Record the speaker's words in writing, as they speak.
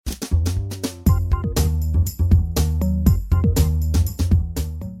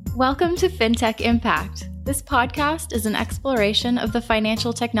Welcome to FinTech Impact. This podcast is an exploration of the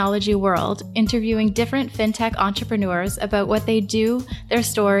financial technology world, interviewing different FinTech entrepreneurs about what they do, their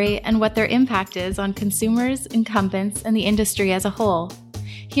story, and what their impact is on consumers, incumbents, and the industry as a whole.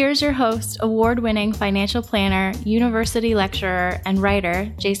 Here's your host, award-winning financial planner, university lecturer, and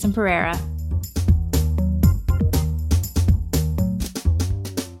writer, Jason Pereira.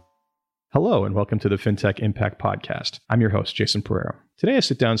 Hello, and welcome to the FinTech Impact Podcast. I'm your host, Jason Pereira. Today, I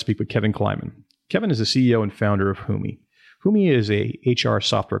sit down and speak with Kevin Kleiman. Kevin is the CEO and founder of Humi. Humi is a HR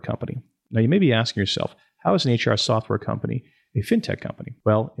software company. Now, you may be asking yourself, how is an HR software company a FinTech company?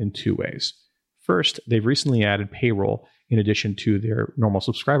 Well, in two ways. First, they've recently added payroll in addition to their normal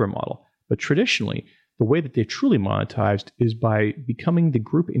subscriber model. But traditionally, the way that they've truly monetized is by becoming the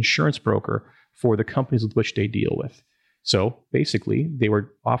group insurance broker for the companies with which they deal with. So basically, they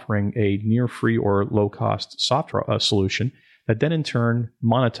were offering a near free or low-cost software solution that then in turn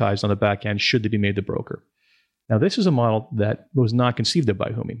monetized on the back end should they be made the broker. Now, this is a model that was not conceived of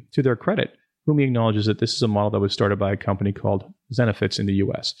by Humi. To their credit, Humi acknowledges that this is a model that was started by a company called Zenefits in the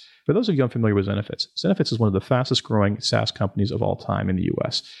US. For those of you unfamiliar with Zenefits, Zenefits is one of the fastest growing SaaS companies of all time in the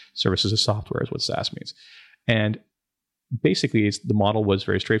US. Services as software is what SaaS means. And basically, the model was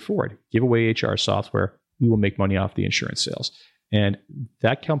very straightforward. Give away HR software, we will make money off the insurance sales. And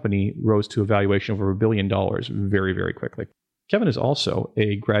that company rose to a valuation of over $1 billion very, very quickly. Kevin is also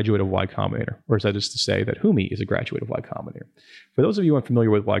a graduate of Y Combinator, or that is to say that Humi is a graduate of Y Combinator. For those of you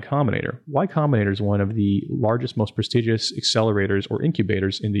unfamiliar with Y Combinator is one of the largest, most prestigious accelerators or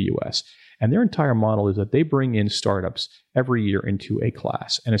incubators in the US. And their entire model is that they bring in startups every year into a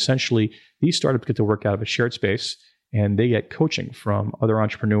class. And essentially, these startups get to work out of a shared space, and they get coaching from other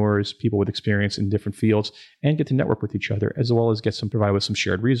entrepreneurs, people with experience in different fields, and get to network with each other, as well as provide with some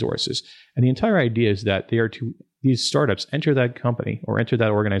shared resources. And the entire idea is that these startups enter that company or enter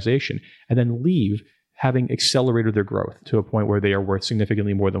that organization and then leave having accelerated their growth to a point where they are worth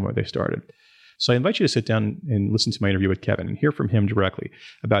significantly more than where they started. So I invite you to sit down and listen to my interview with Kevin and hear from him directly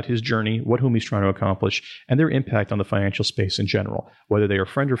about his journey, what Humi's trying to accomplish, and their impact on the financial space in general, whether they are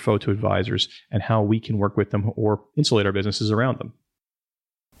friend or foe to advisors, and how we can work with them or insulate our businesses around them.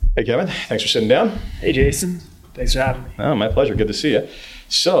 Hey, Kevin. Thanks for sitting down. Hey, Jason. Thanks for having me. Oh, my pleasure. Good to see you.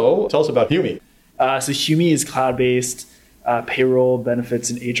 So tell us about Humi. So Humi is cloud-based payroll,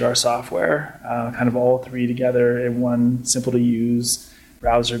 benefits, and HR software, kind of all three together in one simple-to-use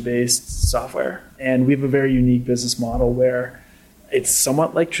browser-based software. And we have a very unique business model where it's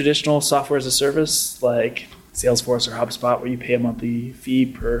somewhat like traditional software as a service, like Salesforce or HubSpot, where you pay a monthly fee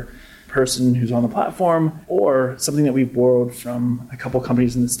per person who's on the platform, or something that we've borrowed from a couple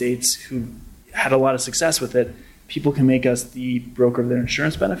companies in the States who had a lot of success with it. People can make us the broker of their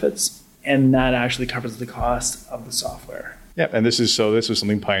insurance benefits, and that actually covers the cost of the software. Yeah, and this was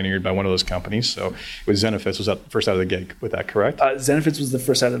something pioneered by one of those companies. So with Zenefits was that first out of the gate, with that correct? Zenefits was the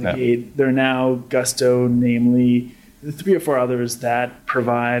first out of the gate. There are now Gusto, namely, the 3 or 4 others that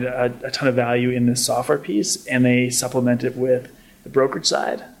provide a ton of value in this software piece, and they supplement it with the brokerage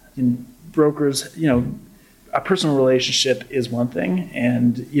side. And brokers, a personal relationship is one thing,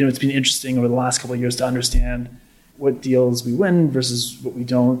 and it's been interesting over the last couple of years to understand what deals we win versus what we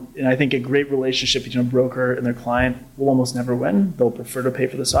don't. And I think a great relationship between a broker and their client will almost never win. They'll prefer to pay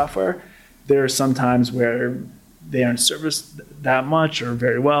for the software. There are some times where they aren't serviced that much or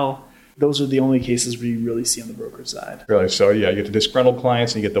very well. Those are the only cases where you really see on the broker side. Really? So yeah, you get the disgruntled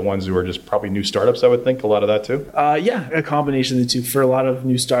clients and you get the ones who are just probably new startups, I would think, a lot of that too? Yeah, a combination of the two. For a lot of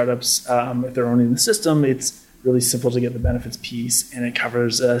new startups, if they're owning the system, it's really simple to get the benefits piece, and it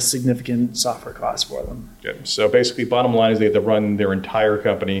covers a significant software cost for them. Good. So basically, bottom line is they have to run their entire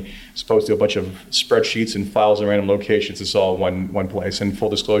company as opposed to a bunch of spreadsheets and files in random locations. It's all one place. And full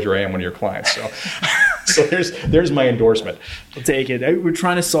disclosure, I am one of your clients. So, so there's my endorsement. I'll take it. We're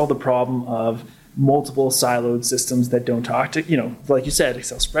trying to solve the problem of multiple siloed systems that don't talk to, like you said,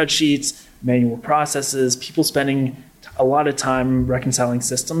 Excel spreadsheets, manual processes, people spending a lot of time reconciling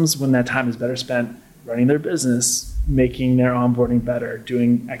systems when that time is better spent running their business, making their onboarding better,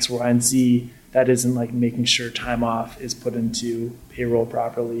 doing X, Y, and Z. That isn't like making sure time off is put into payroll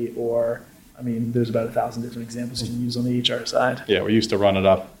properly, or, there's about 1,000 different examples you can use on the HR side. Yeah, we used to run it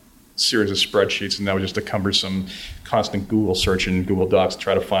off a series of spreadsheets, and that was just a cumbersome, constant Google search in Google Docs to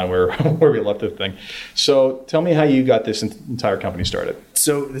try to find where we left the thing. So tell me how you got this entire company started.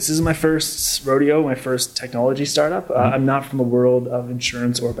 So this is my first rodeo, my first technology startup. I'm not from the world of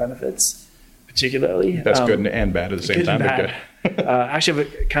insurance or benefits, particularly. That's good and bad at the same time. But good. Actually, I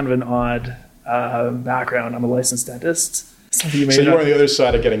have a kind of an odd background. I'm a licensed dentist. So you're on the other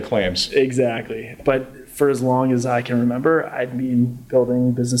side of getting claims. Exactly. But for as long as I can remember, I'd been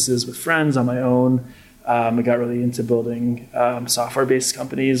building businesses with friends on my own. I got really into building software-based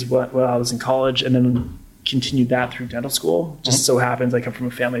companies while I was in college, and then continued that through dental school. Just so happens I come from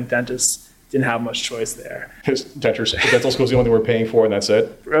a family of dentists. Didn't have much choice there. Because dental school is the only thing we're paying for, and that's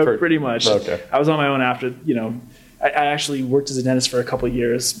it? Pretty much. Okay. I was on my own after, I actually worked as a dentist for a couple of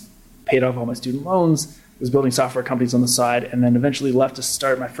years, paid off all my student loans, was building software companies on the side, and then eventually left to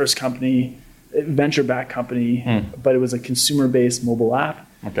start my first company, venture-backed company, but it was a consumer-based mobile app.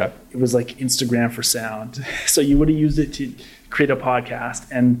 Okay. It was like Instagram for sound. So you would have used it to create a podcast,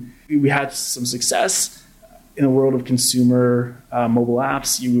 and we had some success. In the world of consumer mobile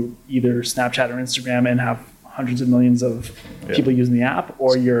apps, you either Snapchat or Instagram and have hundreds of millions of people using the app,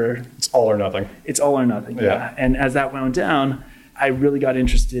 or it's all or nothing. It's all or nothing. Yeah. And as that wound down, I really got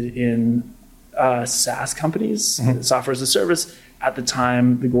interested in SaaS companies, software as a service. At the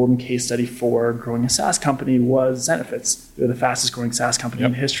time, the golden case study for growing a SaaS company was Zenefits. They were the fastest growing SaaS company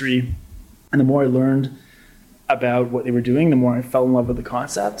in history. And the more I learned about what they were doing, the more I fell in love with the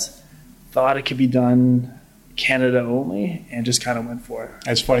concept, thought it could be done Canada only, and just kind of went for it.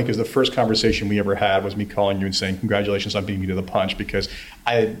 It's funny because the first conversation we ever had was me calling you and saying, congratulations on beating me to the punch, because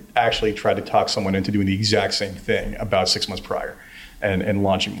I had actually tried to talk someone into doing the exact same thing about 6 months prior and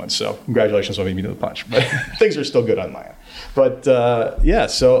launching one. So congratulations on beating me to the punch. But things are still good on my end. But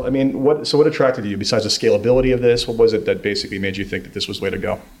so I mean, what attracted you besides the scalability of this? What was it that basically made you think that this was the way to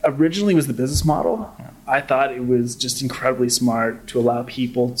go? Originally was the business model. I thought it was just incredibly smart to allow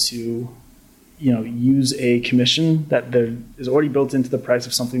people to use a commission that is already built into the price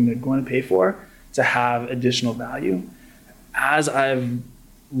of something they're going to pay for to have additional value. As I've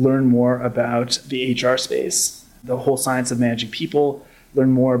learned more about the HR space, the whole science of managing people,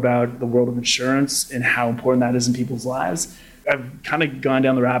 learn more about the world of insurance and how important that is in people's lives, I've kind of gone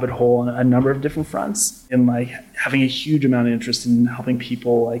down the rabbit hole on a number of different fronts, and having a huge amount of interest in helping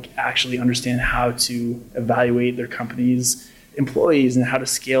people actually understand how to evaluate their company's employees and how to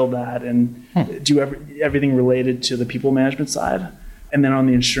scale that and do everything related to the people management side. And then on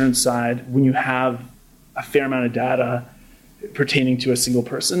the insurance side, when you have a fair amount of data pertaining to a single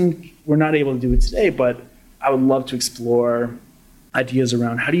person, we're not able to do it today, but I would love to explore ideas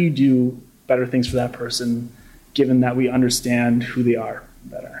around how do you do better things for that person, given that we understand who they are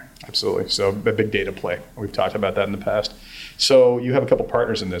better. Absolutely. So a big data play. We've talked about that in the past. So you have a couple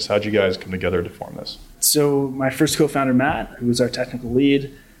partners in this. How'd you guys come together to form this? So my first co-founder, Matt, who was our technical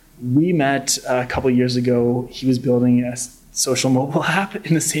lead, we met a couple of years ago. He was building a social mobile app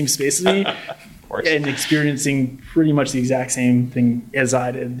in the same space as me and experiencing pretty much the exact same thing as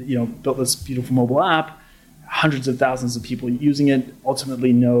I did. Built this beautiful mobile app, hundreds of thousands of people using it,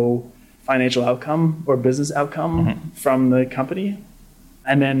 ultimately no financial outcome or business outcome from the company.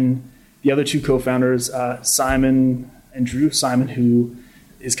 And then the other two co-founders, Simon and Drew. Simon, who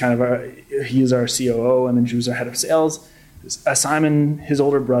is he is our COO, and then Drew's our head of sales. Simon, his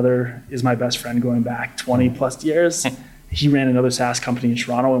older brother, is my best friend going back 20 plus years. He ran another SaaS company in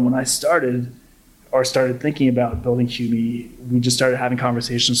Toronto, and when I started thinking about building Humi, we just started having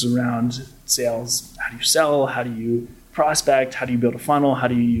conversations around sales. How do you sell? How do you prospect? How do you build a funnel? How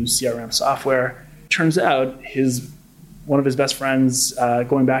do you use CRM software? Turns out one of his best friends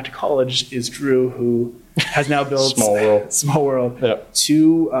going back to college is Drew, who has now built Small World. Yep.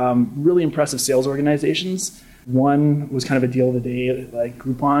 Two really impressive sales organizations. One was kind of a deal of the day, like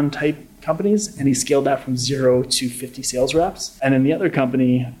Groupon type companies, and he scaled that from 0 to 50 sales reps. And then the other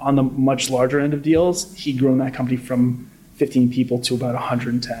company, on the much larger end of deals, he'd grown that company from 15 people to about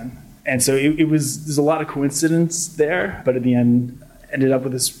 110. And so there's a lot of coincidence there, but at the end, ended up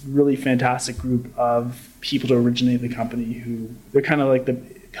with this really fantastic group of people to originate the company who they're kind of like the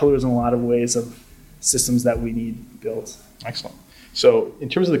pillars in a lot of ways of systems that we need built. Excellent. So in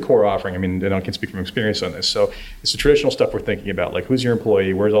terms of the core offering, I mean, and I can speak from experience on this. So it's the traditional stuff we're thinking about, like who's your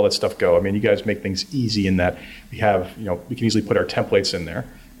employee, where's all that stuff go? I mean, you guys make things easy in that we have, we can easily put our templates in there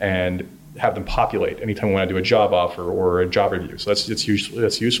and have them populate anytime we want to do a job offer or a job review. So that's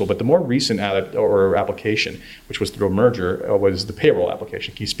useful. But the more recent application, which was through a merger, was the payroll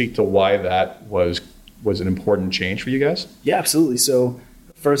application. Can you speak to why that was an important change for you guys? Yeah, absolutely. So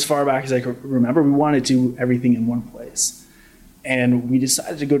for as far back as I can remember, we wanted to do everything in one place. And we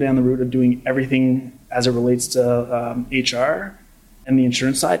decided to go down the route of doing everything as it relates to HR and the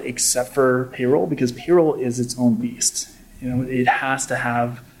insurance side, except for payroll, because payroll is its own beast. It has to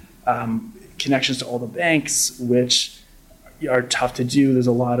have connections to all the banks, which are tough to do. There's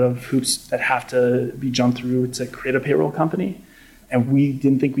a lot of hoops that have to be jumped through to create a payroll company. And we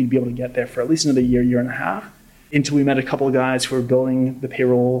didn't think we'd be able to get there for at least another year and a half. until we met a couple of guys who were building the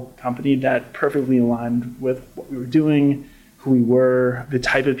payroll company that perfectly aligned with what we were doing, who we were, the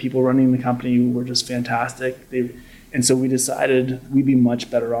type of people running the company were just fantastic. And so we decided we'd be much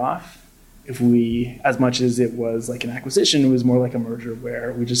better off if we, as much as it was like an acquisition, it was more like a merger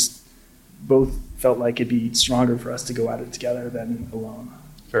where we just both felt like it'd be stronger for us to go at it together than alone.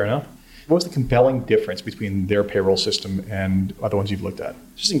 Fair enough. What was the compelling difference between their payroll system and other ones you've looked at?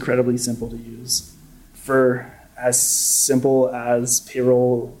 Just incredibly simple to use. For as simple as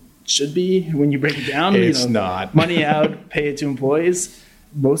payroll should be when you break it down. It's not. Money out, pay it to employees.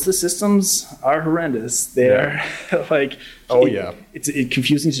 Most of the systems are horrendous. They're it's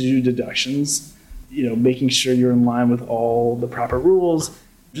confusing to do deductions, making sure you're in line with all the proper rules,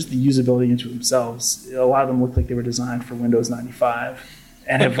 just the usability into themselves. A lot of them look like they were designed for Windows 95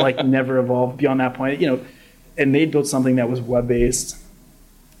 and have never evolved beyond that point, and they built something that was web-based,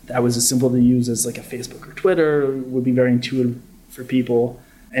 that was as simple to use as like a Facebook or Twitter, would be very intuitive for people.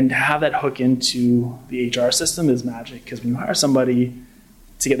 And to have that hook into the HR system is magic, because when you hire somebody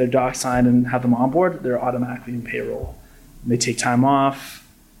to get their docs signed and have them on board, they're automatically in payroll. When they take time off,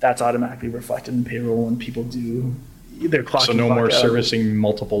 that's automatically reflected in payroll when people do their clock. So no more servicing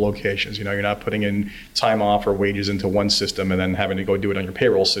multiple locations. You're not putting in time off or wages into one system and then having to go do it on your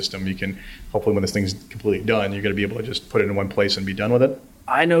payroll system. You can, hopefully when this thing's completely done, you're going to be able to just put it in one place and be done with it.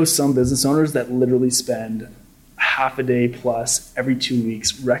 I know some business owners that literally spend half a day plus every 2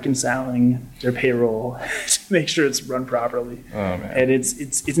 weeks reconciling their payroll to make sure it's run properly. Oh, man. And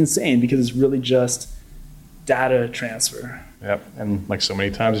it's insane, because it's really just data transfer. Yep. And like so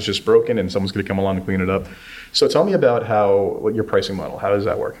many times, it's just broken and someone's going to come along and clean it up. So tell me about what your pricing model, how does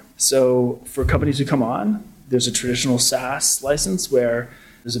that work? So for companies who come on, there's a traditional SaaS license where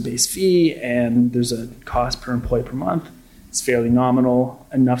there's a base fee and there's a cost per employee per month. It's fairly nominal,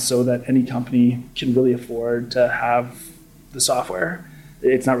 enough so that any company can really afford to have the software.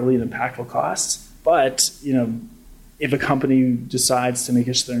 It's not really an impactful cost, but if a company decides to make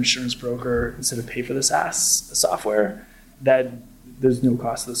it to their insurance broker instead of pay for the SaaS software, that there's no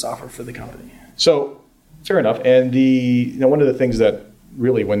cost of the software for the company. So fair enough. And one of the things that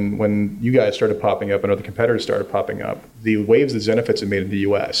really when you guys started popping up and other competitors started popping up, the waves that Zenefits had made in the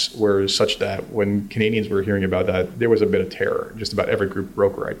US were such that when Canadians were hearing about that, there was a bit of terror just about every group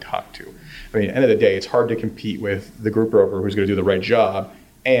broker I talked to. I mean, at the end of the day, it's hard to compete with the group broker who's going to do the right job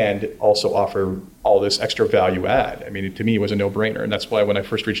and also offer all this extra value add. I mean, to me, it was a no-brainer. And that's why when I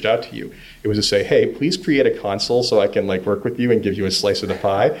first reached out to you, it was to say, hey, please create a console so I can work with you and give you a slice of the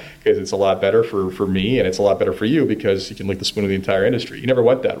pie, because it's a lot better for me and it's a lot better for you, because you can lick the spoon of the entire industry. You never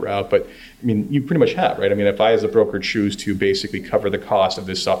went that route, but I mean, you pretty much have, right? I mean, if I as a broker choose to basically cover the cost of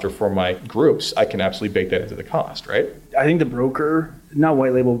this software for my groups, I can absolutely bake that into the cost, right? I think the broker, not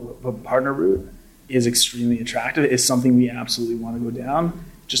white label, but partner route is extremely attractive. It's something we absolutely want to go down.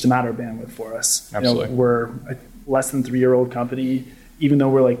 Just a matter of bandwidth for us. Absolutely. We're a less than 3-year-old company. Even though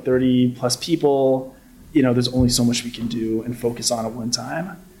we're 30 plus people, there's only so much we can do and focus on at one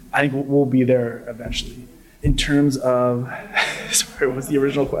time. I think we'll be there eventually. In terms of, sorry, what was the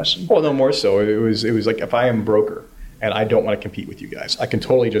original question? Well, no, more so. It was like, if I am a broker and I don't want to compete with you guys, I can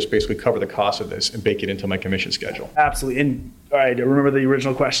totally just basically cover the cost of this and bake it into my commission schedule. Absolutely. And all right, I remember the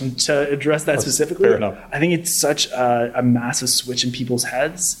original question. To address that specifically, fair enough. I think it's such a massive switch in people's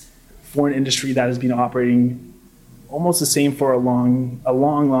heads for an industry that has been operating almost the same for a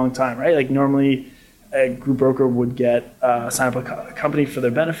long time, right? Normally a group broker would sign up a company for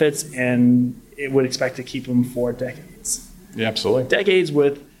their benefits and it would expect to keep them for decades. Yeah, absolutely. Decades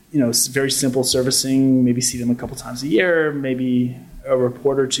with very simple servicing, maybe see them a couple times a year, maybe a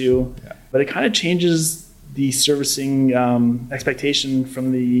report or two. Yeah. But it kind of changes the servicing expectation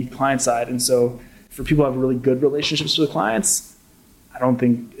from the client side. And so for people who have really good relationships with clients, I don't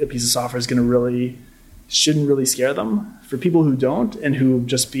think a piece of software shouldn't really scare them. For people who don't and who've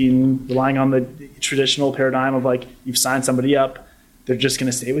just been relying on the traditional paradigm of you've signed somebody up, they're just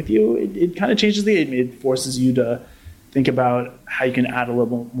going to stay with you, it kind of changes the game. It forces you to think about how you can add a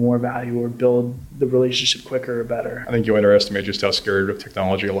little more value or build the relationship quicker or better. I think you underestimate just how scared of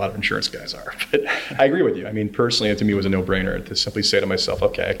technology a lot of insurance guys are. But I agree with you. I mean, personally, to me, it was a no-brainer to simply say to myself,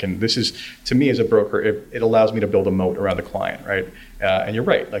 okay, this is, to me as a broker, it allows me to build a moat around the client, right? And you're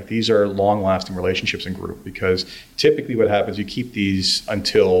right. These are long-lasting relationships in group, because typically what happens, you keep these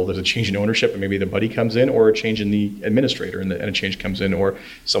until there's a change in ownership and maybe the buddy comes in, or a change in the administrator and a change comes in, or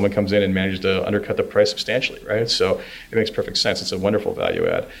someone comes in and manages to undercut the price substantially, right? So it makes perfect sense. It's a wonderful value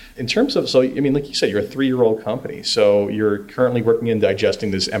add. In terms of, like you said, you're a 3-year-old company. So you're currently working in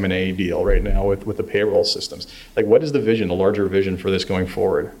digesting this M&A deal right now with the payroll systems. What is the vision, the larger vision for this going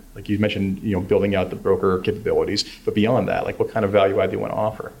forward? Like you mentioned, building out the broker capabilities, but beyond that, like what kind of value add do you want to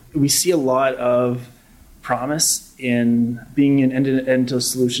offer? We see a lot of promise in being an end-to-end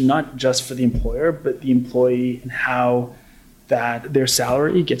solution, not just for the employer, but the employee, and how that their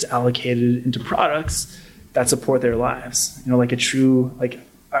salary gets allocated into products that support their lives.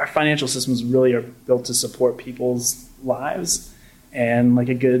 Our financial systems really are built to support people's lives. And like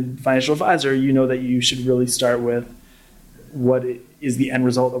a good financial advisor, that you should really start with what is the end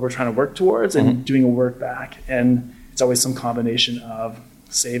result that we're trying to work towards and doing a work back. And it's always some combination of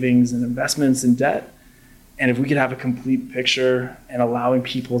savings and investments and debt. And if we could have a complete picture and allowing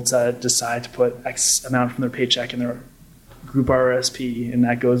people to decide to put X amount from their paycheck in their group RRSP, and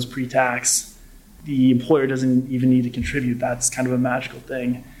that goes pre-tax, the employer doesn't even need to contribute. That's kind of a magical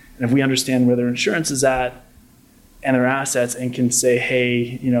thing. And if we understand where their insurance is at and their assets and can say,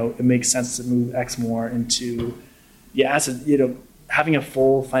 hey, it makes sense to move X more into the asset, having a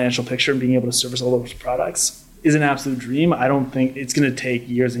full financial picture and being able to service all those products is an absolute dream. I don't think it's going to take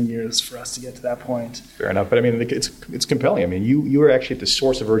years and years for us to get to that point. Fair enough. But I mean, it's compelling. I mean, you are actually at the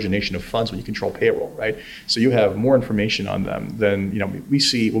source of origination of funds when you control payroll, right? So you have more information on them than, we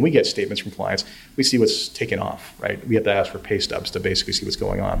see when we get statements from clients, we see what's taken off, right? We have to ask for pay stubs to basically see what's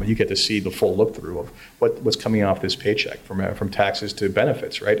going on, but you get to see the full look through of what's coming off this paycheck from taxes to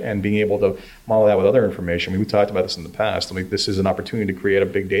benefits, right? And being able to model that with other information. I mean, we talked about this in the past. I mean, this is an opportunity to create a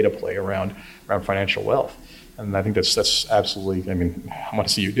big data play around financial wealth. And I think that's absolutely, I want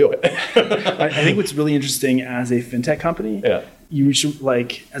to see you do it. I think what's really interesting as a fintech company, you should,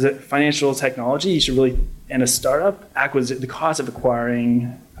 as a financial technology, you should really, and a startup, the cost of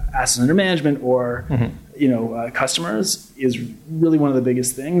acquiring assets under management or, customers is really one of the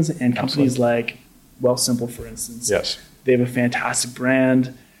biggest things. And companies like Wealthsimple, for instance, they have a fantastic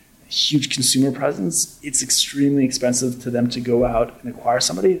brand, huge consumer presence. It's extremely expensive to them to go out and acquire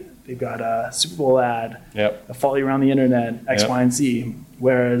somebody. They've got a Super Bowl ad, a follow you around the internet, X, Y, and Z.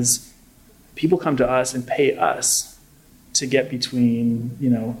 Whereas people come to us and pay us to get between,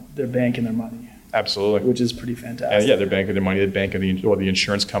 their bank and their money. Absolutely. Which is pretty fantastic. They're banking their money, the bank of the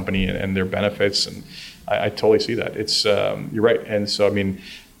insurance company and their benefits. And I totally see that. It's, you're right. And so,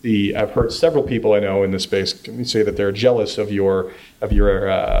 I've heard several people I know in this space say that they're jealous of your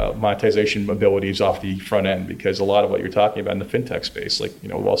monetization abilities off the front end, because a lot of what you're talking about in the fintech space, like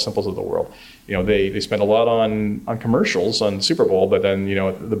Wealthsimples of the world, they spend a lot on commercials on Super Bowl, but then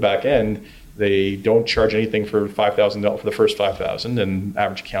at the back end they don't charge anything for $5,000 for the first 5,000, and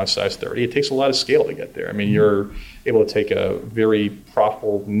average account size 30. It takes a lot of scale to get there. You're able to take a very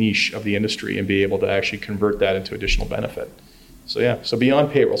profitable niche of the industry and be able to actually convert that into additional benefit. So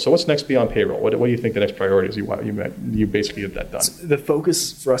beyond payroll. So what's next beyond payroll? What do you think the next priority is? You basically get that done. So the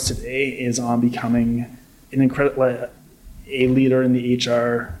focus for us today is on becoming a leader in the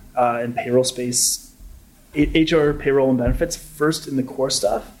HR and payroll space. HR, payroll, and benefits first in the core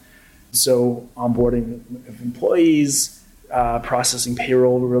stuff. So onboarding of employees, processing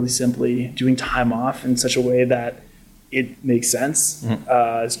payroll really simply, doing time off in such a way that it makes sense,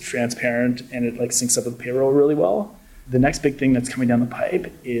 it's transparent, and it syncs up with payroll really well. The next big thing that's coming down the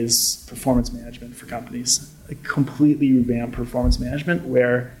pipe is performance management for companies. A completely revamped performance management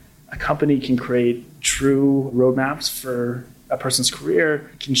where a company can create true roadmaps for a person's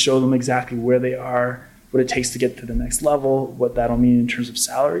career, can show them exactly where they are, what it takes to get to the next level, what that'll mean in terms of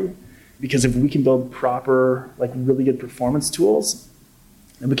salary. Because if we can build proper, really good performance tools,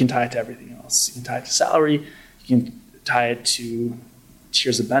 then we can tie it to everything else. You can tie it to salary, you can tie it to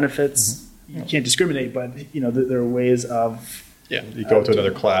tiers of benefits. You can't discriminate, but there are ways of you go to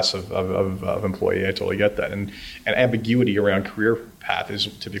another class of employee. I totally get that, and ambiguity around career path is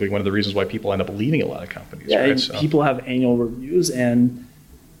typically one of the reasons why people end up leaving a lot of companies. Yeah, right? So people have annual reviews, and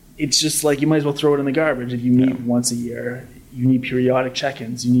it's just you might as well throw it in the garbage. If you meet once a year, you need periodic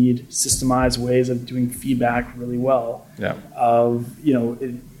check-ins. You need systemized ways of doing feedback really well.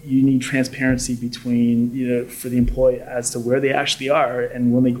 You need transparency between, for the employee as to where they actually are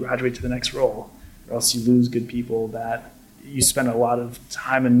and when they graduate to the next role, or else you lose good people that you spend a lot of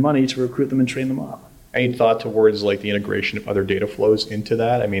time and money to recruit them and train them up. Any thought towards the integration of other data flows into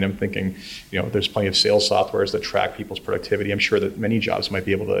that? I'm thinking, there's plenty of sales softwares that track people's productivity. I'm sure that many jobs might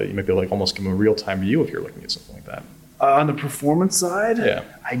be able to almost give them a real-time view if you're looking at something like that. On the performance side,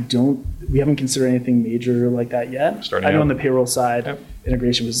 we haven't considered anything major like that yet. I know on the payroll side,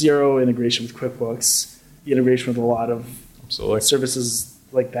 integration with Xero, integration with QuickBooks, integration with a lot of services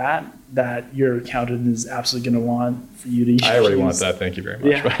like that your accountant is absolutely going to want for you to use. I already want that. Thank you very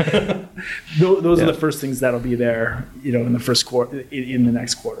much. Yeah. Those are the first things that'll be there, in the first quarter, in the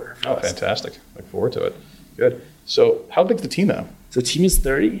next quarter. Fantastic. Look forward to it. Good. So how big's the team now? So the team is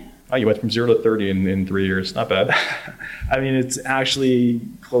 30. Oh, you went from 0 to 30 in 3 years. Not bad. I mean, it's actually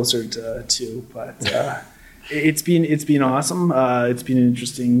closer to 2, but it's been awesome. It's been an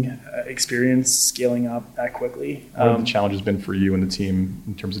interesting experience scaling up that quickly. What have the challenges been for you and the team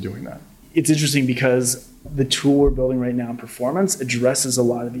in terms of doing that? It's interesting because the tool we're building right now in performance addresses a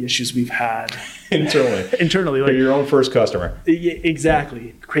lot of the issues we've had internally. Like your own first customer.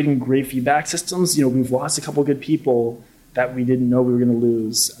 Exactly. Creating great feedback systems. We've lost a couple of good people that we didn't know we were going to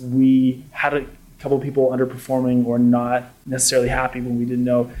lose. We had a couple of people underperforming or not necessarily happy when we didn't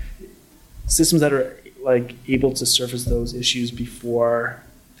know. Systems that are like able to surface those issues before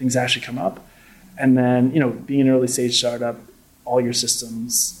things actually come up. And then, being an early stage startup, all your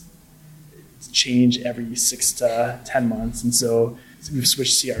systems change every 6 to 10 months. And so we've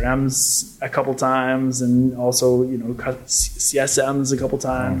switched CRMs a couple times and also, CSMs a couple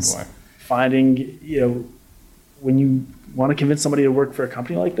times. Oh, boy. Finding, when you want to convince somebody to work for a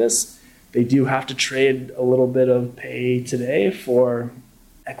company like this, they do have to trade a little bit of pay today for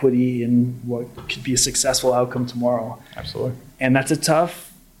equity in what could be a successful outcome tomorrow. Absolutely. And that's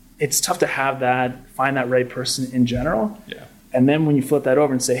it's tough to find that right person in general. Yeah. And then when you flip that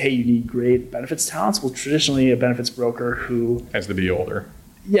over and say, hey, you need great benefits talents, well, traditionally a benefits broker who has to be older.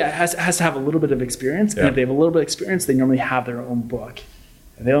 Yeah, has to have a little bit of experience. Yeah. And if they have a little bit of experience, they normally have their own book.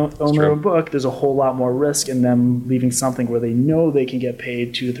 If they don't own their own book, there's a whole lot more risk in them leaving something where they know they can get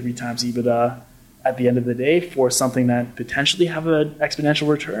paid 2 to 3 times EBITDA at the end of the day for something that potentially have an exponential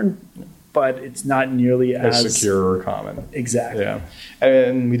return, but it's not nearly as secure or common. Exactly. Yeah.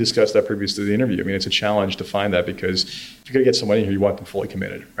 And we discussed that previous to the interview. I mean, it's a challenge to find that because if you're going to get somebody in here, you want them fully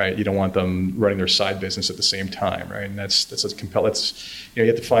committed, right? You don't want them running their side business at the same time, right? And that's you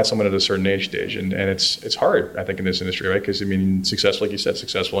have to find someone at a certain age stage. And it's hard, I think, in this industry, right? Because, I mean, like you said,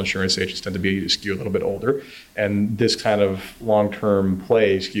 successful insurance agents tend to be skewed a little bit older. And this kind of long-term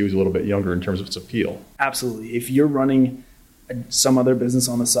play skews a little bit younger in terms of its appeal. Absolutely. If you're running some other business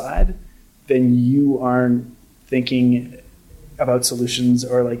on the side, then you aren't thinking about solutions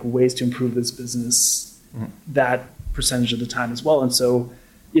or like ways to improve this business that percentage of the time as well. And so,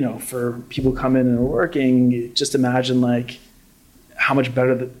 for people who come in and are working, just imagine like how much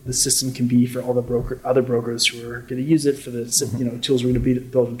better the system can be for all the other brokers who are going to use it for the tools we're going to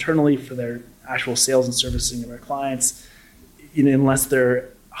build internally for their actual sales and servicing of our clients, unless they're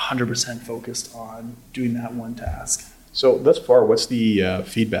 100% focused on doing that one task. So thus far, what's the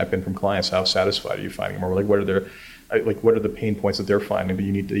feedback been from clients? How satisfied are you finding them? Or what are the pain points that they're finding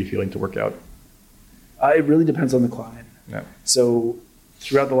that you feel like to work out? It really depends on the client. Yeah. So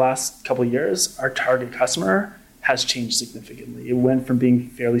throughout the last couple of years, our target customer has changed significantly. It went from being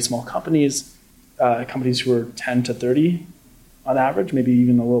fairly small companies who are 10 to 30 on average, maybe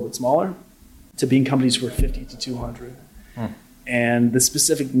even a little bit smaller, to being companies who are 50 to 200. And the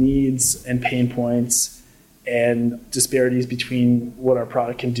specific needs and pain points and disparities between what our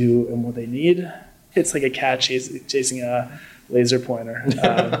product can do and what they need. It's like a cat chasing a laser pointer.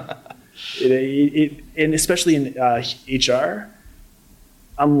 And especially in HR,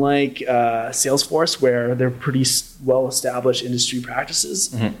 unlike Salesforce, where they're pretty well-established industry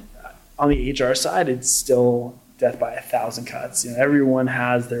practices, on the HR side, it's still death by 1,000 cuts. Everyone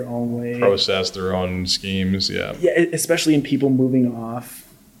has their own way. Process, their own schemes, yeah. Yeah, especially in people moving off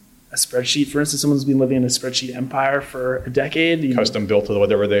a spreadsheet. For instance, someone's been living in a spreadsheet empire for a decade. Custom built to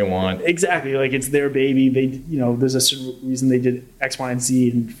whatever they want. Exactly. Like it's their baby. They, there's a certain reason they did X, Y, and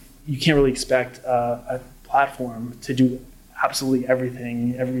Z, and you can't really expect a platform to do absolutely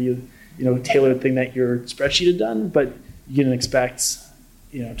everything, every, tailored thing that your spreadsheet had done, but you can expect,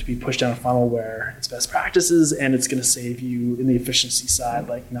 to be pushed down a funnel where it's best practices and it's going to save you in the efficiency side,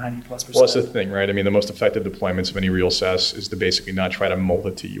 like 90+%. Well, that's the thing, right? I mean, the most effective deployments of any real SaaS is to basically not try to mold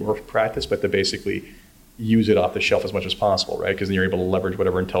it to your practice, but to basically use it off the shelf as much as possible, right? Because then you're able to leverage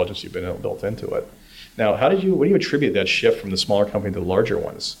whatever intelligence you've been built into it. Now, what do you attribute that shift from the smaller company to the larger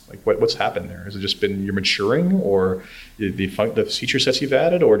ones? Like, what's happened there? Has it just been you're maturing, or the feature sets you've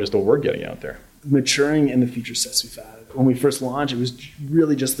added, or just the word getting out there? Maturing in the feature sets we've added. When we first launched, it was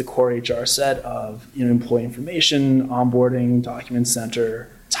really just the core HR set of employee information, onboarding, document center,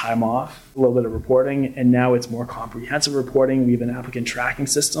 time off, a little bit of reporting, and now it's more comprehensive reporting. We have an applicant tracking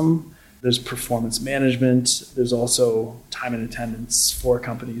system. There's performance management. There's also time and attendance for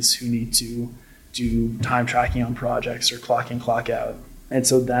companies who need to do time tracking on projects or clock in, clock out. And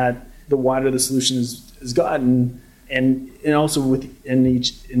so that the wider the solution is gotten, and also within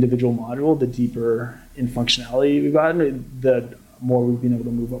each individual module, the deeper in functionality we've gotten, the more we've been able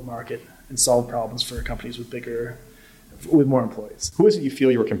to move up market and solve problems for companies with more employees. Who is it you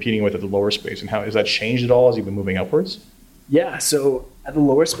feel you were competing with at the lower space, and how has that changed at all as you've been moving upwards? Yeah, so at the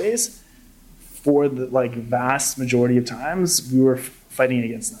lower space, for the like vast majority of times, we were fighting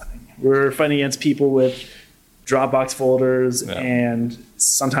against nothing. We were fighting against people with Dropbox folders and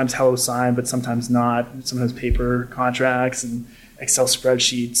sometimes HelloSign, but sometimes not. Sometimes paper contracts and Excel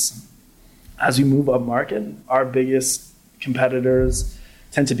spreadsheets. As we move up market, our biggest competitors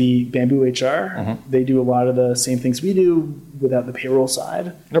tend to be Bamboo HR. They do a lot of the same things we do without the payroll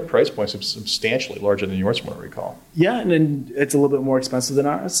side. Their price points are substantially larger than yours, from what I recall. Yeah, and then it's a little bit more expensive than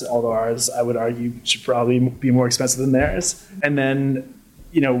ours, although ours, I would argue, should probably be more expensive than theirs. And then,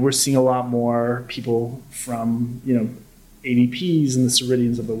 we're seeing a lot more people from, ADPs and the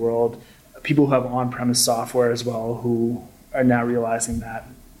Ceridians of the world, people who have on-premise software as well, who are now realizing that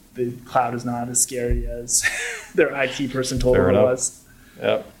the cloud is not as scary as their IT person told them it was.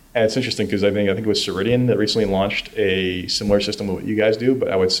 Yeah. And it's interesting because I think it was Ceridian that recently launched a similar system to what you guys do, but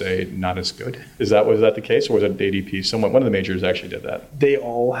I would say not as good. Was that the case, or was it ADP? One of the majors actually did that. They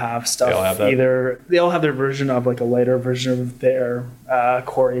all have stuff. They all have their version of like a lighter version of their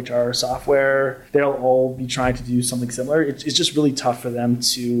core HR software. They'll all be trying to do something similar. It's just really tough for them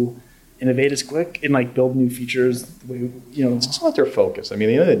to innovate as quick and like build new features. It's not their focus. I mean,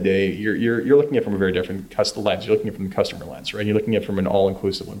 at the end of the day, you're looking at it from a very different lens. You're looking at it from the customer lens, right? You're looking at it from an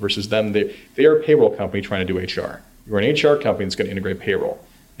all-inclusive one versus them. They are a payroll company trying to do HR. You're an HR company that's going to integrate payroll.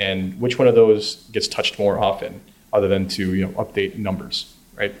 And which one of those gets touched more often, other than to update numbers,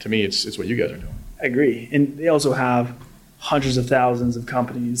 right? To me, it's what you guys are doing. I agree, and they also have hundreds of thousands of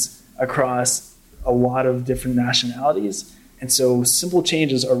companies across a lot of different nationalities. And so simple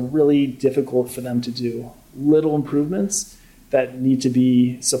changes are really difficult for them to do. Little improvements that need to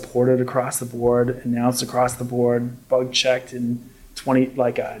be supported across the board, announced across the board, bug checked in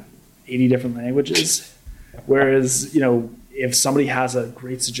 80 different languages. Whereas, if somebody has a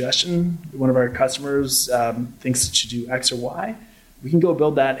great suggestion, one of our customers thinks it should do X or Y, we can go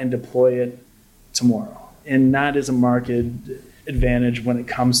build that and deploy it tomorrow. And that is a market advantage when it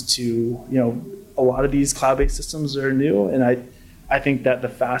comes to, a lot of these cloud-based systems are new, and I think that the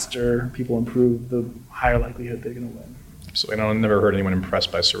faster people improve, the higher likelihood they're going to win. Absolutely. I've never heard anyone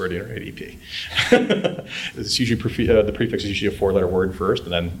impressed by Ceridian or ADP. It's usually the prefix is usually a 4-letter word first,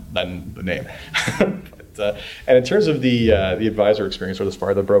 and then the name. And in terms of the advisor experience,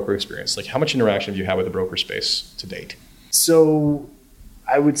 or the broker experience, like how much interaction have you had with the broker space to date? So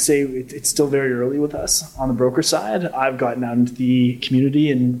I would say it's still very early with us on the broker side. I've gotten out into the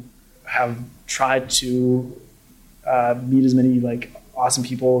community and have tried to meet as many awesome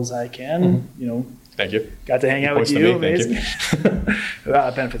people as I can. Thank you. Got to hang out with you. Amazing.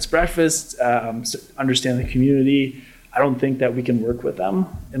 Benefits breakfast, understand the community. I don't think that we can work with them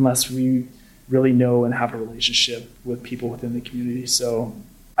unless we really know and have a relationship with people within the community. So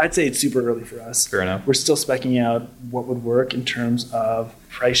I'd say it's super early for us. Fair enough. We're still speccing out what would work in terms of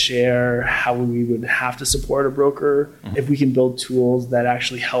price share, how we would have to support a broker, if we can build tools that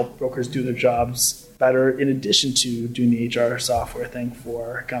actually help brokers do their jobs better in addition to doing the HR software thing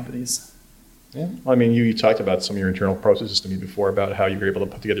for companies. Yeah. Well, I mean, you talked about some of your internal processes to me before about how you were able to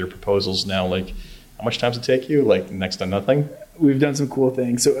put together your proposals now. How much time does it take you? Next to nothing? We've done some cool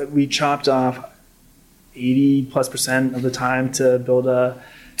things. So we chopped off 80+% of the time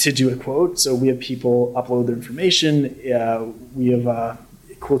to do a quote. So we have people upload their information. We have a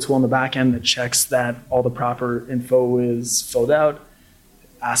cool tool on the back end that checks that all the proper info is filled out.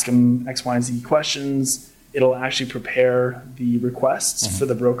 Ask them X, Y, and Z questions. It'll actually prepare the requests for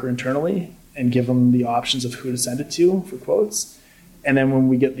the broker internally and give them the options of who to send it to for quotes. And then when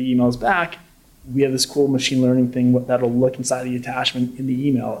we get the emails back, we have this cool machine learning thing that'll look inside the attachment in the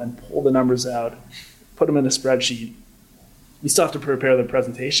email and pull the numbers out, put them in a spreadsheet. We still have to prepare the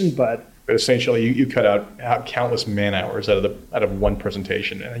presentation, but essentially you cut out countless man hours out of one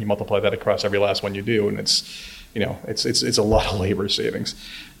presentation, and you multiply that across every last one you do, and it's a lot of labor savings.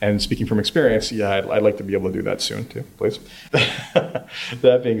 And speaking from experience, I'd like to be able to do that soon too, please.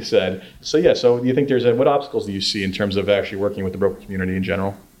 That being said, so do you think what obstacles do you see in terms of actually working with the broker community in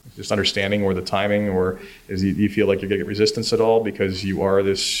general? Just understanding, or the timing, or do you feel like you're getting resistance at all because you are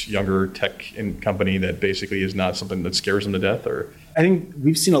this younger tech company that basically is not something that scares them to death? Or I think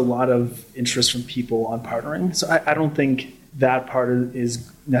we've seen a lot of interest from people on partnering. So I don't think that part is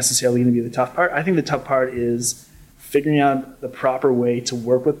necessarily going to be the tough part. I think the tough part is figuring out the proper way to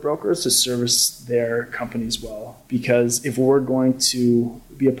work with brokers to service their companies well. Because if we're going to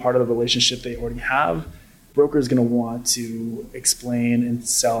be a part of the relationship they already have, broker is going to want to explain and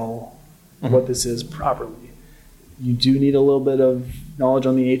sell what this is properly. You do need a little bit of knowledge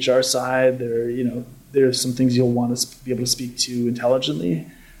on the HR side. There's some things you'll want to be able to speak to intelligently.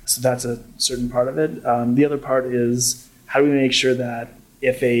 So that's a certain part of it. The other part is how do we make sure that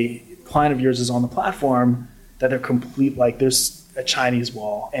if a client of yours is on the platform, that they're complete, like there's a Chinese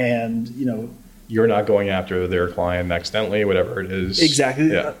wall, and you're not going after their client accidentally, whatever it is. Exactly.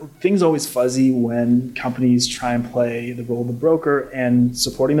 Yeah. Things always fuzzy when companies try and play the role of the broker and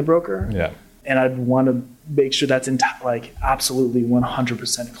supporting the broker. Yeah. And I'd want to make sure that's absolutely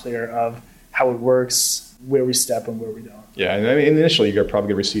 100% clear of how it works, where we step and where we don't. Yeah, and I mean, initially you're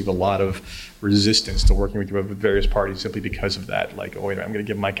probably going to receive a lot of resistance to working with various parties simply because of that. Like, oh, wait a minute, I'm going to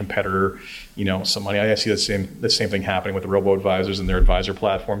give my competitor, some money. I see the same thing happening with the robo-advisors and their advisor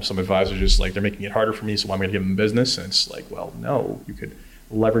platform. Some advisors just like, they're making it harder for me, so I'm going to give them business. And it's like, well, no, you could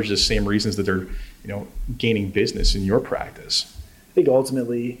leverage the same reasons that they're, gaining business in your practice. I think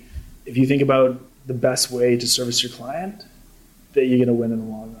ultimately, if you think about the best way to service your client, that you're going to win in the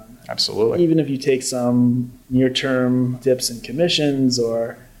long run. Absolutely. Even if you take some near-term dips in commissions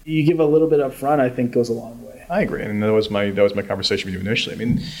or you give a little bit up front, I think goes a long way. I agree. And that was my conversation with you initially. I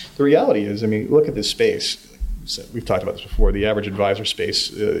mean, the reality is, look at this space. So we've talked about this before. The average advisor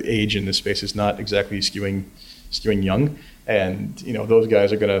space, age in this space is not exactly skewing young. And, those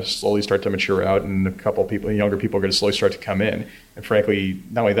guys are going to slowly start to mature out, and a couple of people, younger people, are going to slowly start to come in. And frankly,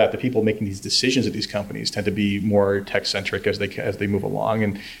 not only that, the people making these decisions at these companies tend to be more tech-centric as they move along.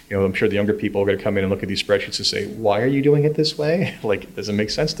 And, I'm sure the younger people are going to come in and look at these spreadsheets and say, why are you doing it this way? Like, it doesn't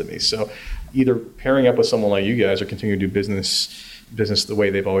make sense to me. So either pairing up with someone like you guys or continuing to do business the way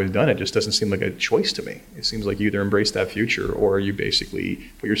they've always done it just doesn't seem like a choice to me. It seems like you either embrace that future or you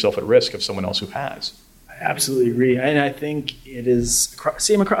basically put yourself at risk of someone else who has. Absolutely agree. And I think it is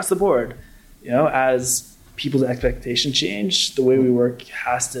same across the board. As people's expectations change, the way we work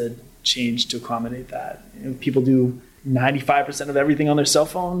has to change to accommodate that. People do 95% of everything on their cell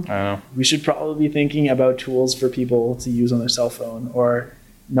phone. I know. We should probably be thinking about tools for people to use on their cell phone, or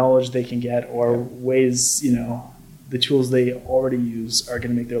knowledge they can get, or ways, the tools they already use are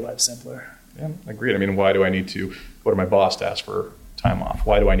going to make their life simpler. Yeah, agreed. Why do I need to go to my boss to ask for time off?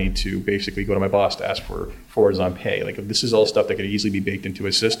 Why do I need to basically go to my boss to ask for forwards on pay? Like, this is all stuff that could easily be baked into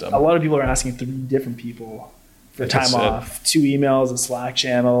a system. A lot of people are asking 3 different people for time off, 2 emails, a Slack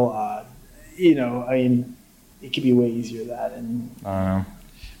channel. It could be way easier than that. And I don't know.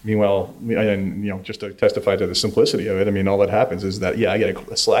 Meanwhile, just to testify to the simplicity of it, all that happens is that, I get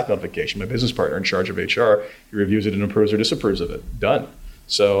a Slack notification. My business partner in charge of HR, he reviews it and approves or disapproves of it. Done.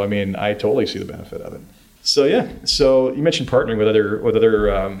 So, I totally see the benefit of it. So, So you mentioned partnering with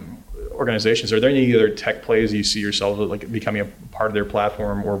other organizations. Are there any other tech plays you see yourself like becoming a part of their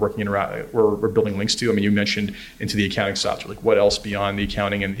platform or working around or building links to? You mentioned into the accounting software. Like, what else beyond the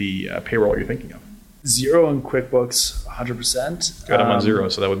accounting and the payroll are you thinking of? Xero and QuickBooks, 100%. Good, I'm on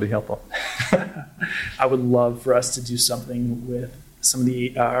Xero, so that would be helpful. I would love for us to do something with some of the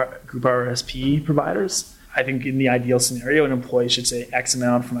group RRSP providers. I think in the ideal scenario, an employee should say X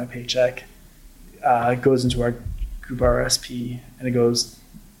amount for my paycheck goes into our group RRSP, and it goes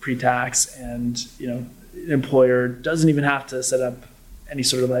pre-tax, and an employer doesn't even have to set up any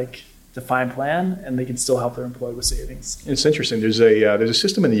sort of defined plan, and they can still help their employee with savings. It's interesting. There's a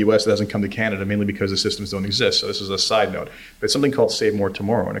system in the U.S. that hasn't come to Canada, mainly because the systems don't exist. So this is a side note. But it's something called Save More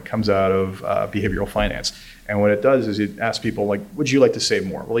Tomorrow, and it comes out of behavioral finance. And what it does is it asks people, would you like to save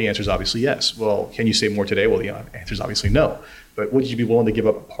more? Well, the answer is obviously yes. Well, can you save more today? Well, the answer is obviously no. But would you be willing to give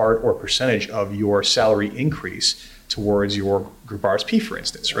up a part or percentage of your salary increase towards your group RSP, for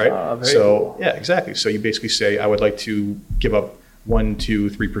instance, right? Cool. Yeah, exactly. So you basically say, I would like to give up 1%,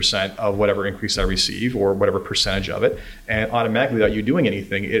 2%, 3% of whatever increase I receive, or whatever percentage of it, and automatically, without you doing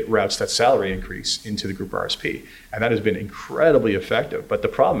anything, it routes that salary increase into the group RSP. And that has been incredibly effective. But the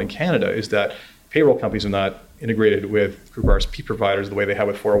problem in Canada is that payroll companies are not integrated with group RSP providers the way they have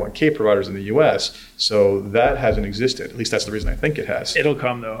with 401k providers in the US. So that hasn't existed. At least that's the reason I think it has. It'll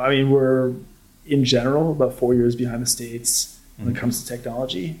come, though. We're, in general, about 4 years behind the States when it comes to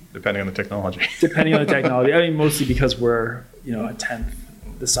technology. Depending on the technology. Mostly because we're, a tenth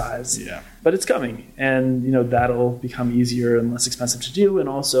the size. Yeah. But it's coming. And, that'll become easier and less expensive to do. And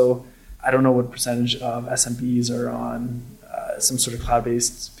also, I don't know what percentage of SMBs are on some sort of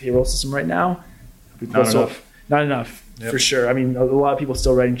cloud-based payroll system right now. Not enough, yep. For sure. A lot of people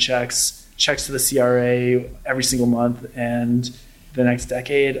still writing checks to the CRA every single month. And the next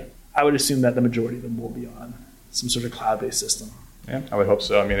decade, I would assume that the majority of them will be on some sort of cloud-based system. Yeah, I would hope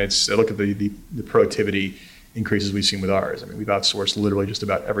so. I look at the productivity increases we've seen with ours. We've outsourced literally just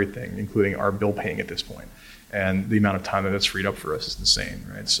about everything, including our bill paying at this point. And the amount of time that's freed up for us is insane,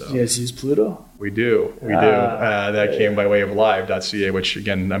 right? So you guys use Pluto? We do. That came by way of live.ca, which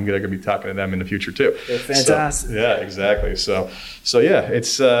again, I'm going to be talking to them in the future too. They're fantastic. So, yeah, exactly. So yeah,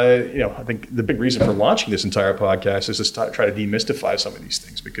 it's, I think the big reason for launching this entire podcast is to try to demystify some of these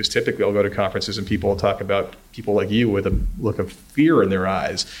things, because typically I'll go to conferences and people will talk about people like you with a look of fear in their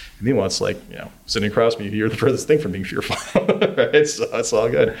eyes. And meanwhile, it's like, sitting across me, you're the furthest thing from being fearful, right? So that's all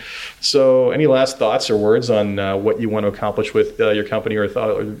good. So any last thoughts or words on what you want to accomplish with your company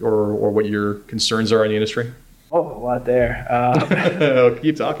or what your concerns are in the industry? Oh, a lot there.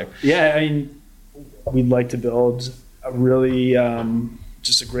 Keep talking. Yeah, I mean, we'd like to build a really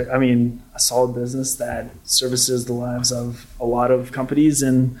a solid business that services the lives of a lot of companies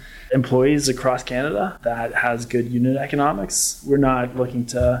and employees across Canada that has good unit economics. We're not looking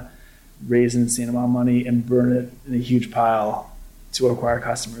to raise an insane amount of money and burn it in a huge pile to acquire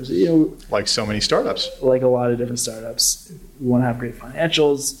customers. Like so many startups. Like a lot of different startups. We want to have great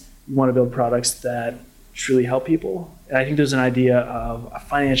financials. We want to build products that truly help people. And I think there's an idea of a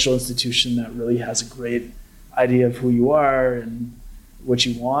financial institution that really has a great idea of who you are and what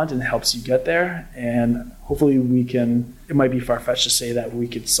you want and helps you get there. And hopefully it might be far-fetched to say that we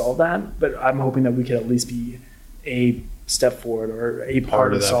could solve that, but I'm hoping that we could at least be a step forward or a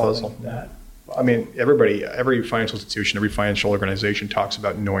part of solving that. I mean, every financial institution, every financial organization talks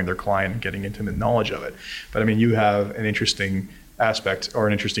about knowing their client and getting intimate knowledge of it. But I mean, you have an interesting aspect or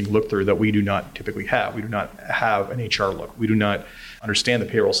an interesting look through that we do not typically have. We do not have an HR look. We do not understand the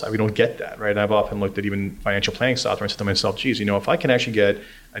payroll side. We don't get that, right? And I've often looked at even financial planning software and said to myself, geez, if I can actually get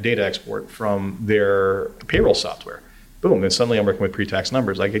a data export from their payroll software, boom, then suddenly I'm working with pre-tax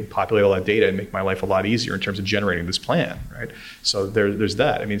numbers. I can populate all that data and make my life a lot easier in terms of generating this plan, right? So there's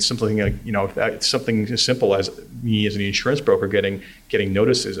that. I mean, something like, it's something as simple as me as an insurance broker getting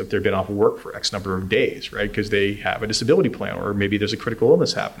notices if they've been off work for X number of days, right? Because they have a disability plan, or maybe there's a critical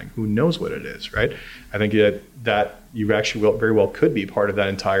illness happening. Who knows what it is, right? I think that you actually very well could be part of that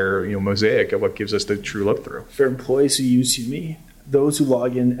entire mosaic of what gives us the true look through. For employees who use Udemy, those who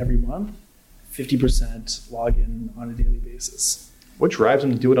log in every month, 50% log in on a daily basis. What drives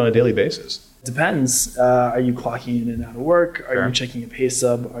them to do it on a daily basis? Depends. Are you clocking in and out of work? Are you checking a pay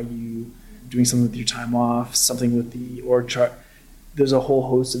stub? Are you doing something with your time off? Something with the org chart? There's a whole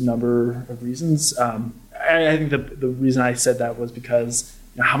host of number of reasons. I think the reason I said that was because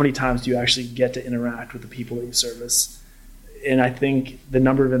how many times do you actually get to interact with the people that you service? And I think the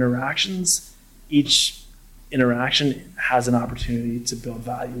number of interactions, each interaction has an opportunity to build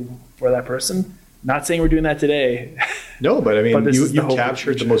value for that person. Not saying we're doing that today. No, but I mean, you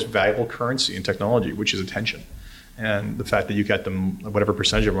captured the most valuable currency in technology, which is attention. And the fact that you get them, whatever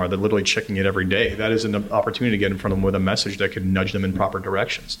percentage of them are, they're literally checking it every day. That is an opportunity to get in front of them with a message that could nudge them in proper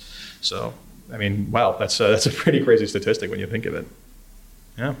directions. So, I mean, wow, that's a pretty crazy statistic when you think of it.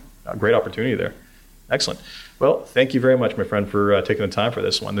 Yeah, a great opportunity there. Excellent. Well, thank you very much, my friend, for taking the time for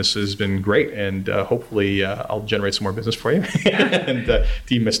this one. This has been great, and hopefully I'll generate some more business for you and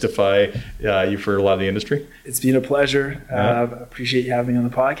demystify you for a lot of the industry. It's been a pleasure. I appreciate you having me on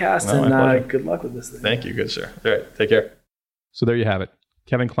the podcast, and good luck with this thing. Thank you. Good, sir. All right. Take care. So there you have it.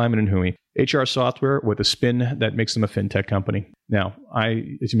 Kevin Kleiman and Humi, HR software with a spin that makes them a fintech company. Now,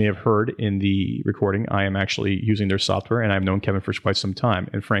 as you may have heard in the recording, I am actually using their software, and I've known Kevin for quite some time.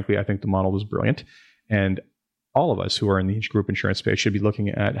 And frankly, I think the model was brilliant. And all of us who are in the group insurance space should be looking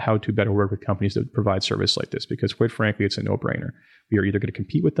at how to better work with companies that provide service like this, because quite frankly, it's a no-brainer. We are either going to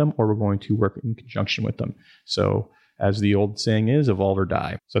compete with them or we're going to work in conjunction with them. So as the old saying is, evolve or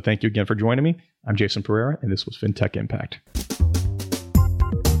die. So thank you again for joining me. I'm Jason Pereira, and this was FinTech Impact.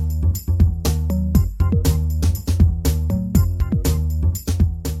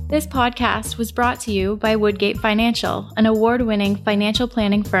 This podcast was brought to you by Woodgate Financial, an award-winning financial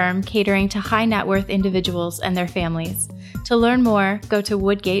planning firm catering to high net worth individuals and their families. To learn more, go to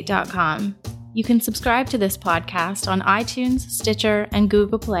woodgate.com. You can subscribe to this podcast on iTunes, Stitcher, and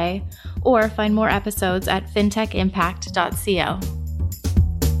Google Play, or find more episodes at fintechimpact.co.